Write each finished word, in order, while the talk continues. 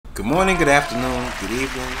Good morning, good afternoon, good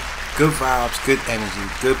evening, good vibes, good energy,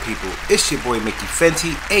 good people. It's your boy Mickey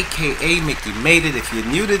Fenty, aka Mickey Made It. If you're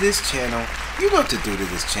new to this channel, you know what to do to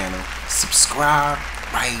this channel. Subscribe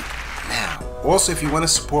right now. Also, if you want to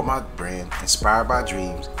support my brand, Inspired by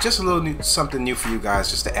Dreams, just a little something new for you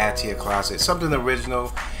guys, just to add to your closet, something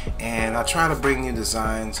original. And I try to bring you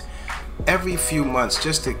designs every few months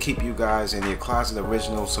just to keep you guys in your closet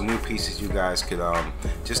original, some new pieces you guys could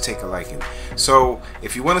just take a liking. So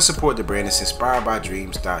if you want to support the brand, it's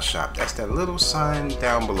inspiredbydreams.shop. That's that little sign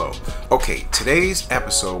down below. Okay, today's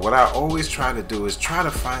episode, what I always try to do is try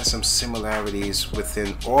to find some similarities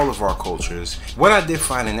within all of our cultures. What I did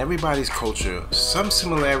find in everybody's culture, some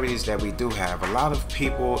similarities that we do have. A lot of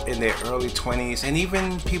people in their early 20s and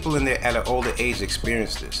even people in at an older age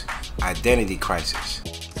experience this identity crisis.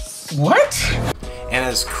 What? And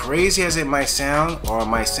as crazy as it might sound, or it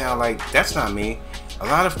might sound like that's not me, a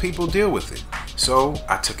lot of people deal with it. So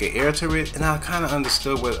I took an ear to it and I kind of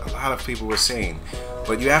understood what a lot of people were saying.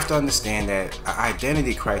 But you have to understand that an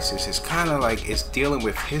identity crisis is kind of like it's dealing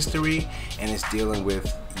with history and it's dealing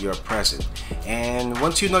with your present. And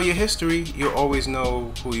once you know your history, you always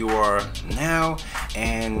know who you are now.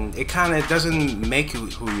 And it kind of doesn't make you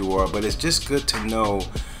who you are, but it's just good to know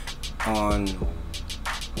on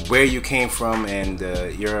where you came from and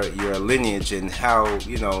your lineage and how,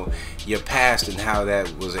 you know, your past and how that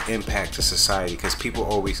was an impact to society, because people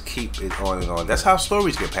always keep it on and on. That's how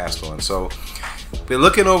stories get passed on. So we're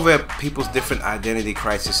looking over at people's different identity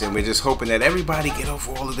crisis and we're just hoping that everybody get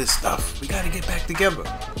over all of this stuff. We got to get back together.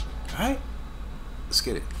 All right, let's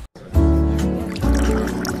get it.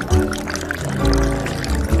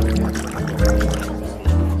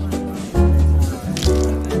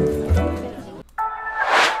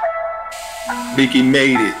 Mickey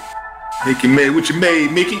made it. Mickey made it. What you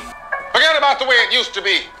made, Mickey? Forget about the way it used to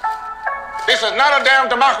be. This is not a damn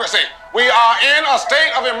democracy. We are in a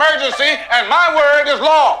state of emergency, and my word is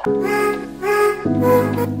law.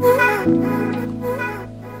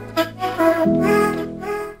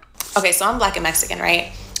 Okay, so I'm Black and Mexican,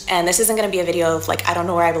 right? And this isn't gonna be a video of like, I don't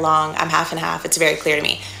know where I belong, I'm half and half. It's very clear to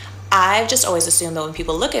me. I've just always assumed that when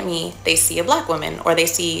people look at me, they see a Black woman or they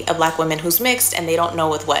see a Black woman who's mixed and they don't know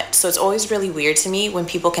with what. So it's always really weird to me when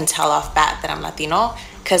people can tell off bat that I'm Latino,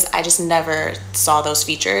 because I just never saw those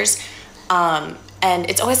features. And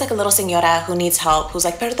it's always like a little señora who needs help, who's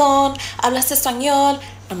like, perdón, hablas español?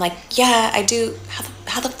 I'm like, yeah, I do.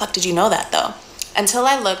 How the fuck did you know that though? Until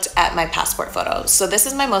I looked at my passport photo. So this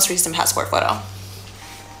is my most recent passport photo.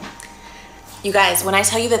 You guys, when I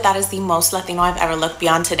tell you that that is the most Latino I've ever looked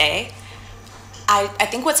beyond today, I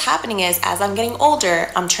think what's happening is as I'm getting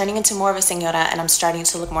older, I'm turning into more of a señora and I'm starting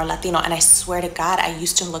to look more Latino. And I swear to God, I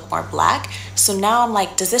used to look more Black. So now I'm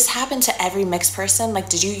like, does this happen to every mixed person? Like,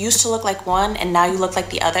 did you used to look like one and now you look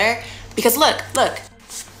like the other? Because look.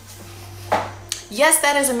 Yes,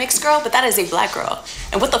 that is a mixed girl, but that is a Black girl.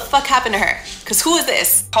 And what the fuck happened to her? Because who is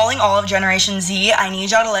this? Calling all of Generation Z, I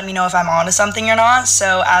need y'all to let me know if I'm onto something or not.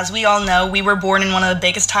 So as we all know, we were born in one of the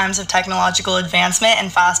biggest times of technological advancement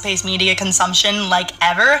and fast-paced media consumption like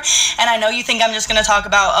ever. And I know you think I'm just gonna talk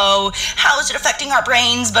about, oh, how is it affecting our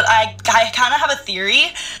brains? But I kind of have a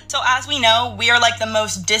theory. So as we know, we are like the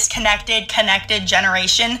most disconnected, connected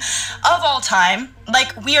generation of all time.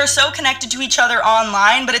 Like, we are so connected to each other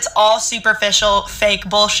online, but it's all superficial, fake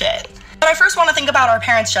bullshit. But I first want to think about our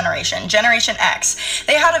parents' generation, Generation X.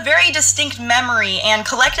 They had a very distinct memory and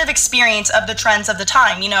collective experience of the trends of the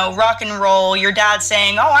time. You know, rock and roll, your dad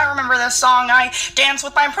saying, oh, I remember this song, I danced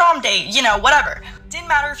with my prom date, you know, whatever. Didn't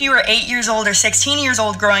matter if you were 8 years old or 16 years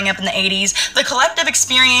old growing up in the 80s, the collective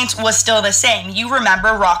experience was still the same. You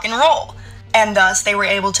remember rock and roll. And thus, they were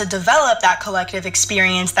able to develop that collective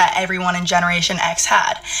experience that everyone in Generation X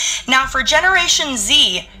had. Now, for Generation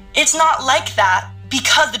Z, it's not like that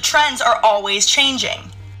because the trends are always changing.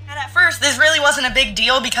 And at first, this really wasn't a big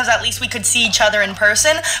deal because at least we could see each other in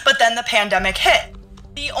person, but then the pandemic hit.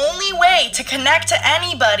 The only way to connect to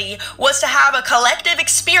anybody was to have a collective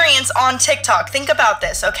experience on TikTok. Think about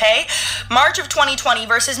this, okay? March of 2020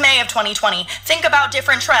 versus May of 2020. Think about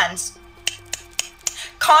different trends.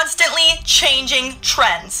 Constantly changing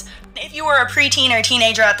trends. If you were a preteen or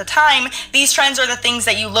teenager at the time, these trends are the things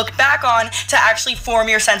that you look back on to actually form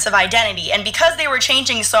your sense of identity. And because they were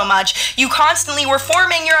changing so much, you constantly were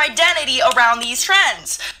forming your identity around these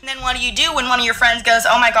trends. And then what do you do when one of your friends goes,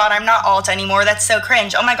 oh my God, I'm not alt anymore, that's so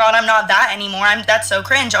cringe. Oh my God, I'm not that anymore, that's so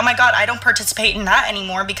cringe. Oh my God, I don't participate in that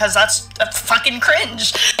anymore because that's fucking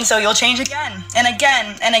cringe. And so you'll change again and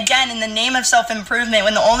again and again in the name of self-improvement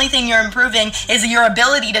when the only thing you're improving is your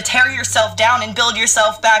ability to tear yourself down and build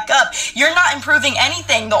yourself back up. up, you're not improving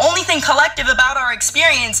anything. The only thing collective about our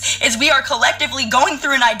experience is we are collectively going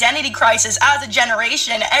through an identity crisis as a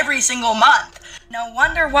generation every single month. No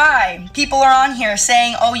wonder why people are on here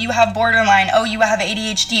saying, oh, you have borderline, oh, you have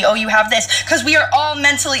ADHD, oh, you have this, because we are all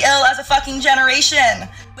mentally ill as a fucking generation.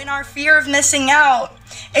 When our fear of missing out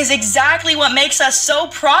is exactly what makes us so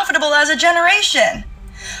profitable as a generation.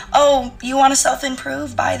 Oh, you want to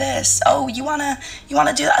self-improve? Buy this. Oh, you wanna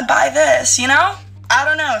do that? Buy this, you know? I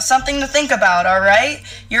don't know, something to think about, all right?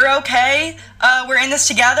 You're okay? We're in this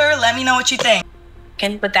together. Let me know what you think.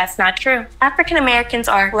 But that's not true. African Americans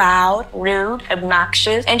are loud, rude,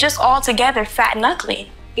 obnoxious, and just altogether fat and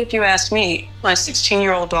ugly. If you ask me, my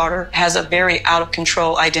 16-year-old daughter has a very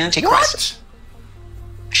out-of-control identity crisis.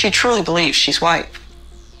 She truly believes she's white.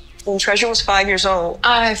 When Treasure was 5 years old,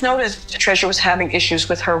 I've noticed Treasure was having issues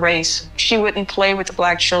with her race. She wouldn't play with the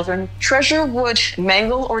black children. Treasure would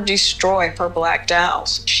mangle or destroy her black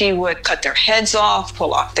dolls. She would cut their heads off,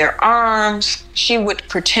 pull off their arms. She would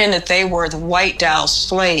pretend that they were the white dolls'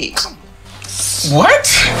 slaves.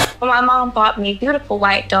 What? Well, my mom bought me beautiful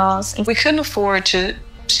white dolls. We couldn't afford to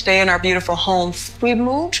stay in our beautiful home. We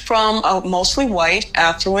moved from a mostly white,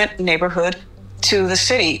 affluent neighborhood to the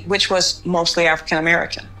city, which was mostly African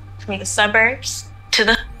American. From the suburbs to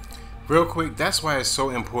the... Real quick, that's why it's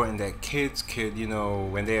so important that kids could, you know,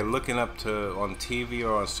 when they're looking up to on TV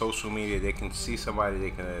or on social media, they can see somebody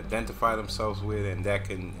they can identify themselves with, and that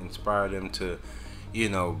can inspire them to, you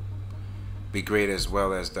know, be great as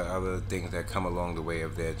well as the other things that come along the way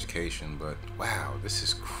of their education. But wow, this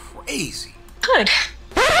is crazy. Good.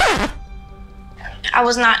 I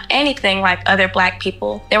was not anything like other black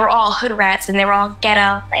people. They were all hood rats and they were all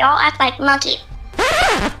ghetto. They all act like monkeys.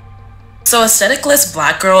 So aestheticless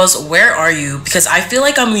black girls, where are you? Because I feel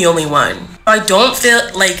like I'm the only one. I don't feel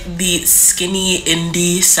like the skinny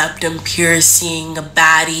indie septum piercing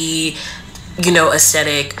baddie, you know,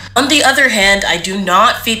 aesthetic. On the other hand, I do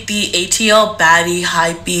not fit the ATL baddie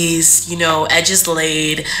hypebeast, you know, edges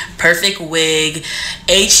laid, perfect wig,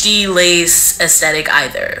 HD lace aesthetic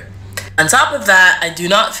either. On top of that, I do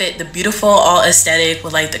not fit the beautiful all aesthetic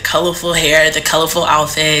with like the colorful hair, the colorful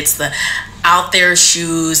outfits, the out there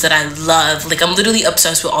shoes that I love. Like, I'm literally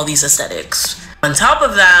obsessed with all these aesthetics. On top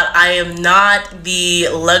of that, I am not the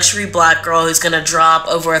luxury black girl who's gonna drop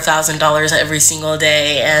over $1,000 every single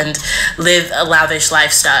day and live a lavish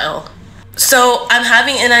lifestyle. So I'm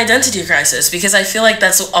having an identity crisis because I feel like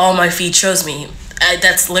that's all my feed shows me.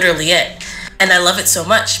 That's literally it. And I love it so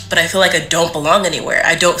much, but I feel like I don't belong anywhere.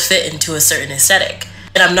 I don't fit into a certain aesthetic.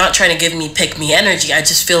 And I'm not trying to give me pick-me energy. I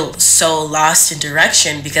just feel so lost in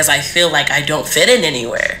direction because I feel like I don't fit in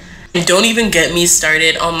anywhere. And don't even get me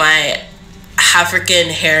started on my African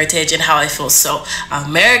heritage and how I feel so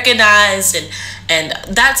Americanized, and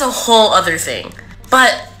that's a whole other thing.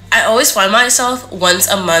 But I always find myself once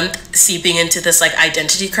a month seeping into this like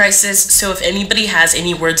identity crisis. So if anybody has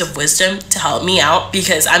any words of wisdom to help me out,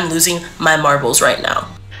 because I'm losing my marbles right now.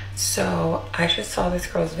 So I just saw this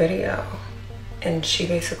girl's video, and she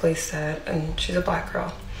basically said, and she's a black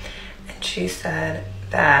girl, and she said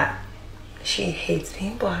that she hates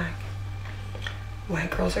being black.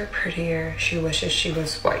 White girls are prettier. She wishes she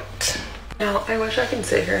was white. Now, I wish I could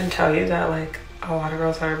sit here and tell you that like a lot of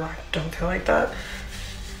girls that are black don't feel like that.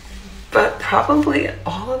 But probably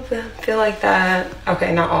all of them feel like that.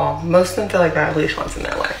 Okay, not all. Most of them feel like that at least once in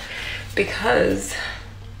their life. Because,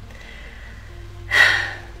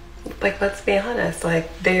 like, let's be honest, like,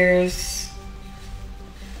 there's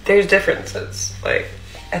differences. Like,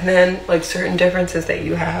 and then, like, certain differences that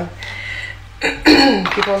you have,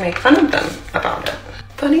 people make fun of them about it.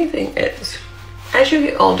 Funny thing is, as you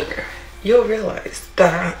get older, you'll realize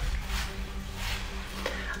that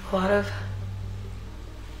a lot of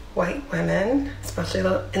white women, especially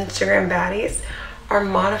the Instagram baddies, are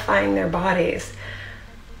modifying their bodies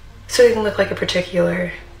so they can look like a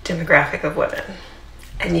particular demographic of women.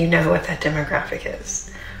 And you know what that demographic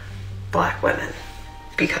is. Black women.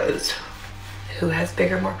 Because who has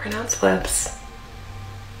bigger, more pronounced lips?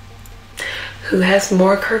 Who has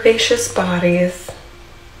more curvaceous bodies?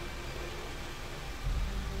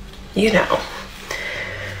 You know.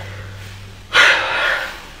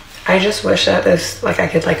 I just wish that this, like, I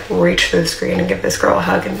could like reach through the screen and give this girl a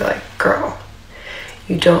hug and be like, girl,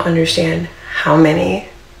 you don't understand how many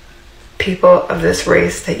people of this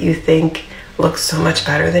race that you think look so much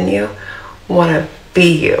better than you want to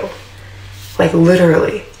be you. Like,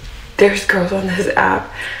 literally, there's girls on this app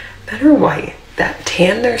that are white that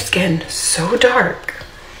tan their skin so dark.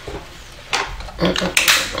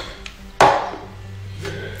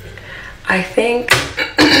 I think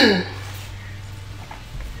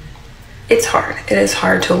it's hard. It is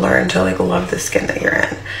hard to learn to like love the skin that you're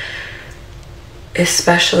in,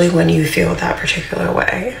 especially when you feel that particular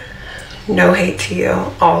way. No hate to you,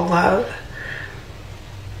 all love.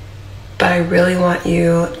 But I really want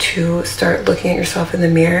you to start looking at yourself in the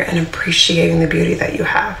mirror and appreciating the beauty that you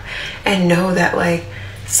have. And know that like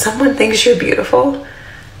someone thinks you're beautiful,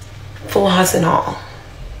 flaws and all.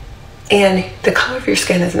 And the color of your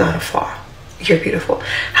skin is not a flaw. You're beautiful.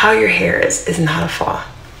 How your hair is not a flaw.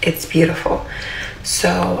 It's beautiful.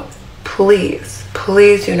 So please,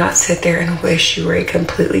 please do not sit there and wish you were a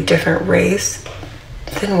completely different race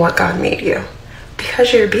than what God made you.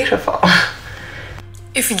 Because you're beautiful.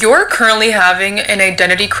 If you're currently having an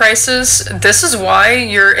identity crisis, this is why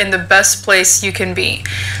you're in the best place you can be.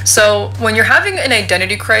 So when you're having an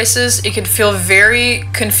identity crisis, it can feel very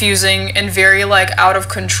confusing and very like out of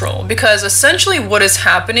control, because essentially what is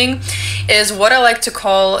happening is what I like to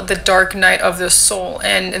call the dark night of the soul.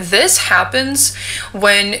 And this happens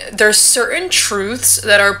when there's certain truths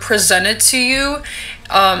that are presented to you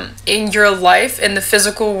in your life, in the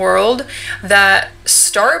physical world, that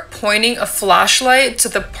start pointing a flashlight to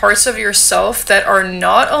the parts of yourself that are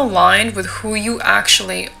not aligned with who you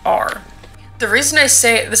actually are. The reason I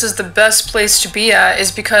say this is the best place to be at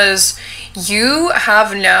is because you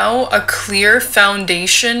have now a clear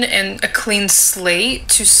foundation and a clean slate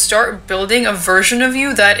to start building a version of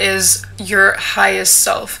you that is your highest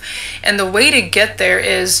self. And the way to get there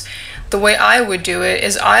is, the way I would do it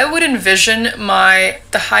is I would envision the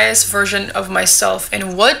highest version of myself.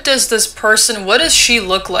 And what does this person, what does she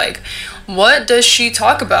look like? What does she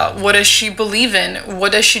talk about? What does she believe in?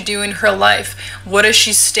 What does she do in her life? What does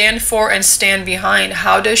she stand for and stand behind?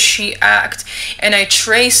 How does she act? And I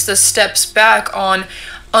trace the steps back on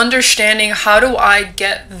understanding how do I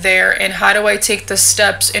get there and how do I take the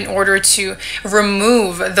steps in order to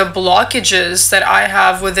remove the blockages that I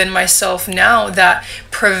have within myself now that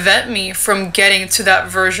prevent me from getting to that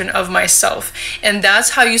version of myself. And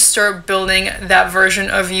that's how you start building that version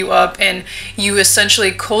of you up, and you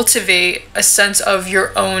essentially cultivate a sense of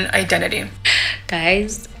your own identity.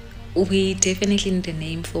 Guys, we definitely need a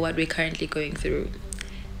name for what we're currently going through.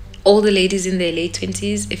 All the ladies in their late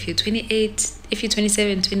 20s, if you're 28, if you're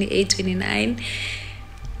 27, 28, 29,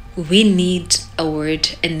 we need a word,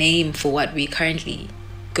 a name for what we're currently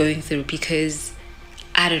going through, because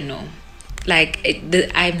I don't know, like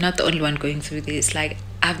I'm not the only one going through this. Like,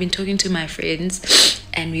 I've been talking to my friends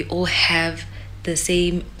and we all have the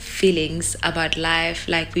same feelings about life.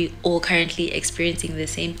 Like, we all currently experiencing the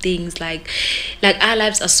same things. Like our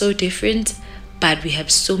lives are so different, but we have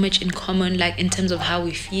so much in common, like in terms of how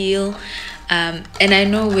we feel. And I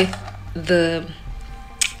know with the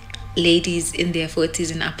ladies in their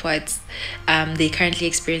 40s and upwards, they're currently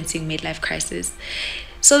experiencing midlife crisis.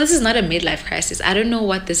 So this is not a midlife crisis. I don't know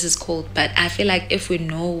what this is called, but I feel like if we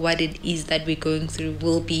know what it is that we're going through,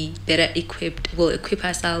 we'll be better equipped. We'll equip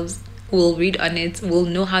ourselves. We'll read on it. We'll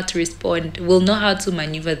know how to respond. We'll know how to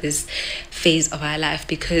maneuver this phase of our life,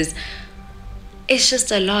 because it's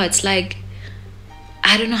just a lot. Like,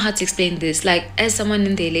 I don't know how to explain this. Like, as someone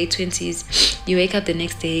in their late 20s, you wake up the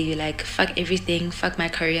next day, you're like, fuck everything, fuck my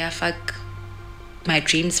career, fuck my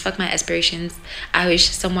dreams, fuck my aspirations. I wish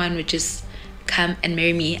someone would just come and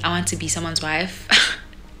marry me. I want to be someone's wife.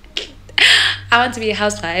 I want to be a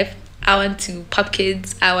housewife. I want to pop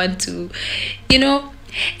kids. I want to,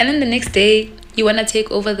 and then the next day, you want to take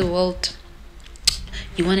over the world.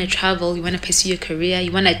 You want to travel, you want to pursue your career,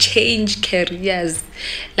 you want to change careers.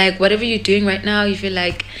 Like, whatever you're doing right now, you feel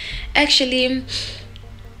like, actually,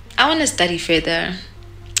 I want to study further,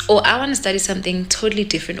 or I want to study something totally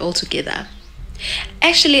different altogether.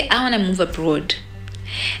 Actually, I want to move abroad.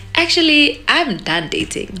 Actually, I'm done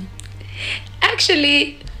dating.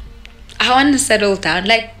 Actually, I want to settle down.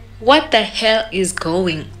 Like, what the hell is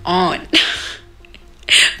going on?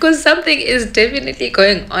 Because something is definitely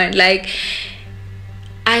going on. Like,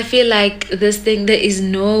 I feel like this thing, there is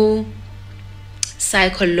no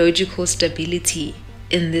psychological stability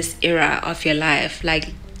in this era of your life.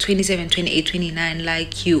 Like 27, 28, 29,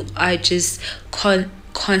 like, you are just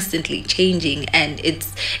constantly changing, and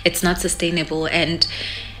it's not sustainable. And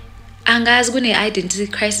angazi kune identity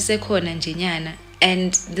crisis ekhona nje nyana,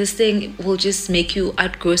 and this thing will just make you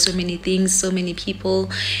outgrow so many things, so many people.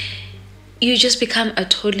 You just become a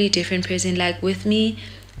totally different person. Like, with me,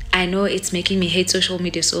 I know it's making me hate social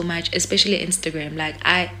media so much, especially Instagram. Like,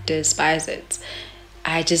 I despise it.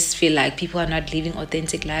 I just feel like people are not living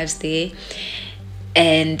authentic lives there,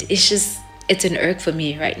 and it's an irk for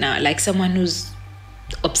me right now. Like, someone who's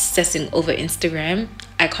obsessing over Instagram,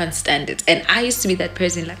 I can't stand it. And I used to be that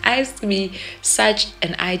person. Like, I used to be such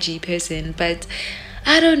an IG person, but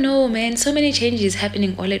I don't know, man. So many changes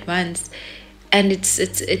happening all at once, and it's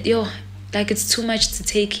too much to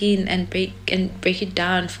take in and break it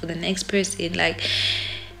down for the next person. Like,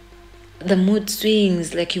 the mood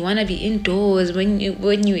swings. Like, you want to be indoors. When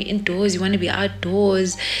you're indoors, you want to be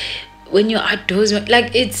outdoors. When you're outdoors,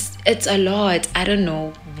 like, it's a lot. I don't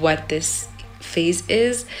know what this phase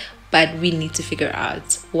is, but we need to figure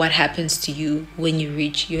out what happens to you when you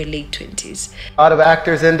reach your late 20s. A lot of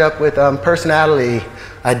actors end up with personality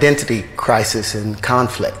identity crisis and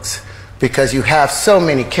conflicts because you have so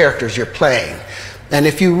many characters you're playing. And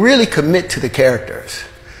if you really commit to the characters,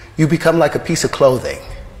 you become like a piece of clothing.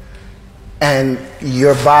 And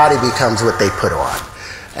your body becomes what they put on.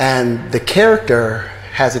 And the character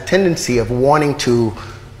has a tendency of wanting to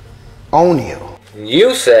own you.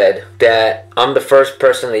 You said that I'm the first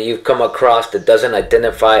person that you've come across that doesn't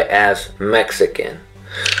identify as Mexican.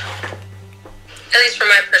 At least from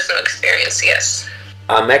my personal experience, yes.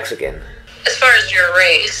 I'm Mexican. As far as your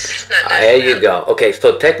race, not There you go. Okay,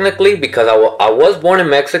 so technically, because I was born in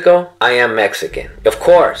Mexico, I am Mexican. Of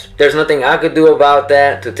course, there's nothing I could do about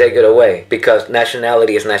that to take it away, because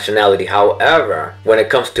nationality is nationality. However, when it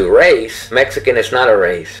comes to race, Mexican is not a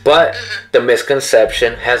race. But the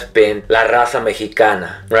misconception has been la raza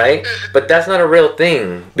mexicana, right? But that's not a real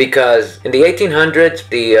thing, because in the 1800s,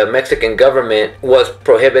 the Mexican government was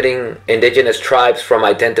prohibiting indigenous tribes from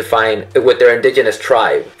identifying with their indigenous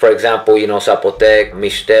tribe. For example, Zapotec,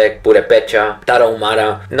 Mixtec, Purepecha,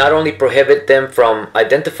 Tarahumara, not only prohibit them from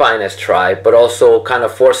identifying as tribe, but also kind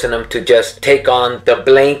of forcing them to just take on the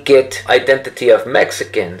blanket identity of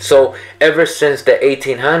Mexican. So ever since the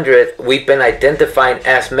 1800s, we've been identifying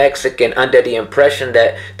as Mexican under the impression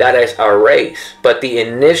that that is our race. But the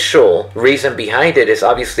initial reason behind it is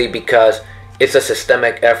obviously because it's a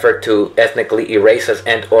systemic effort to ethnically erase us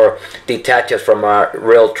and or detach us from our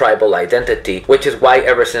real tribal identity, which is why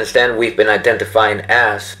ever since then we've been identifying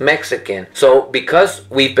as Mexican. So because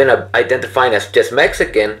we've been identifying as just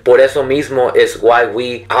Mexican, por eso mismo is why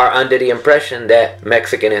we are under the impression that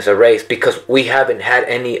Mexican is a race, because we haven't had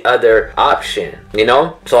any other option,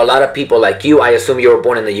 So a lot of people like you, I assume you were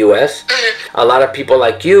born in the US, a lot of people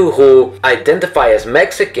like you who identify as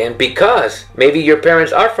Mexican because maybe your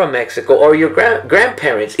parents are from Mexico or your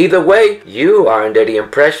grandparents. Either way, you are under the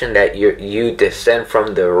impression that you descend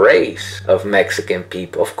from the race of Mexican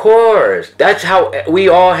people. Of course, that's how we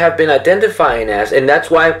all have been identifying as, and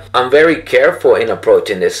that's why I'm very careful in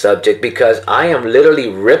approaching this subject, because I am literally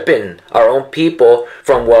ripping our own people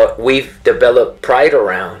from what we've developed pride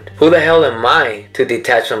around. Who the hell am I to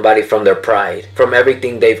detach somebody from their pride, from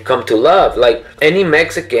everything they've come to love? Like, any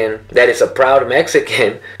Mexican that is a proud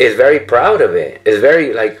Mexican is very proud of it. It's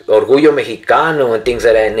very like orgullo mexicano and things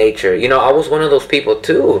of that nature. I was one of those people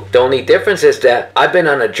too. The only difference is that I've been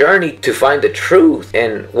on a journey to find the truth,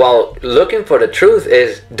 and while looking for the truth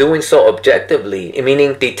is doing so objectively,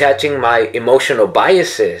 meaning detaching my emotional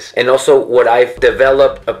biases and also what I've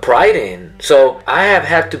developed a pride in. So I have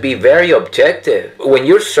had to be very objective. When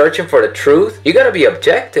you're searching for the truth, you gotta be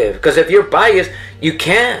objective, because if you're biased, you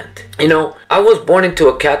can't. I was born into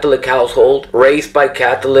a Catholic household, raised by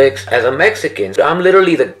Catholics as a Mexican. I'm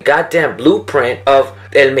literally the goddamn blueprint of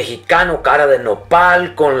El Mexicano cara de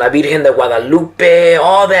nopal con la Virgen de Guadalupe,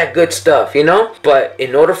 all that good stuff, But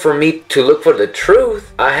in order for me to look for the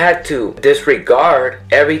truth, I had to disregard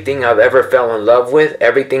everything I've ever fell in love with,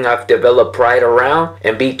 everything I've developed pride around,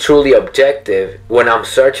 and be truly objective when I'm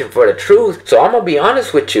searching for the truth. So I'm gonna be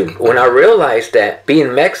honest with you, when I realized that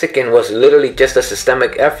being Mexican was literally just a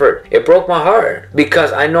systemic effort, it broke my heart,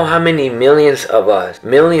 because I know how many millions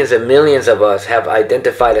and millions of us have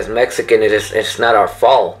identified as Mexican. It's not our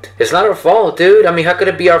fault. It's not our fault, dude. How could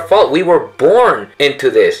it be our fault? We were born into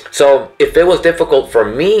this. So if it was difficult for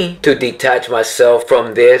me to detach myself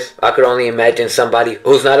from this, I could only imagine somebody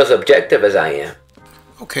who's not as objective as I am.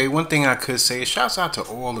 Okay, one thing I could say is shouts out to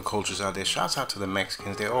all the cultures out there. Shouts out to the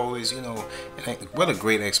Mexicans. They're always, what a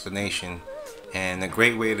great explanation and a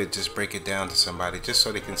great way to just break it down to somebody, just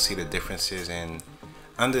so they can see the differences and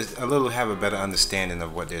have a better understanding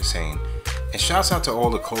of what they're saying. And shouts out to all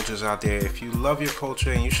the cultures out there. If you love your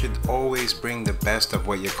culture, and you should always bring the best of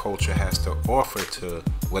what your culture has to offer to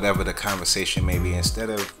whatever the conversation may be, instead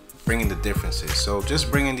of bringing the differences. So just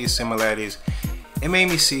bringing these similarities, it made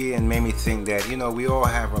me see and made me think that, we all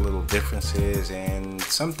have our little differences and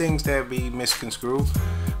some things that be misconstrued.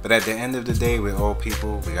 But at the end of the day, we're all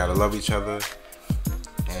people. We gotta love each other.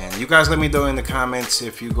 And you guys let me know in the comments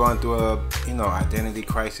if you're going through a, identity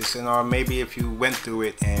crisis, or maybe if you went through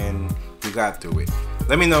it and you got through it.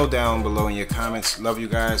 Let me know down below in your comments. Love you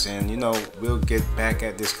guys, and you know, we'll get back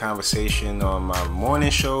at this conversation on my morning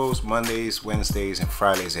shows, Mondays, Wednesdays, and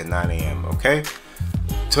Fridays at 9 a.m. Okay?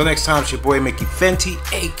 Till next time, it's your boy Mickey Fenty,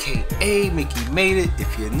 aka Mickey Made It.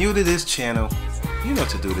 If you're new to this channel, you know what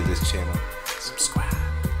to do to this channel. Subscribe.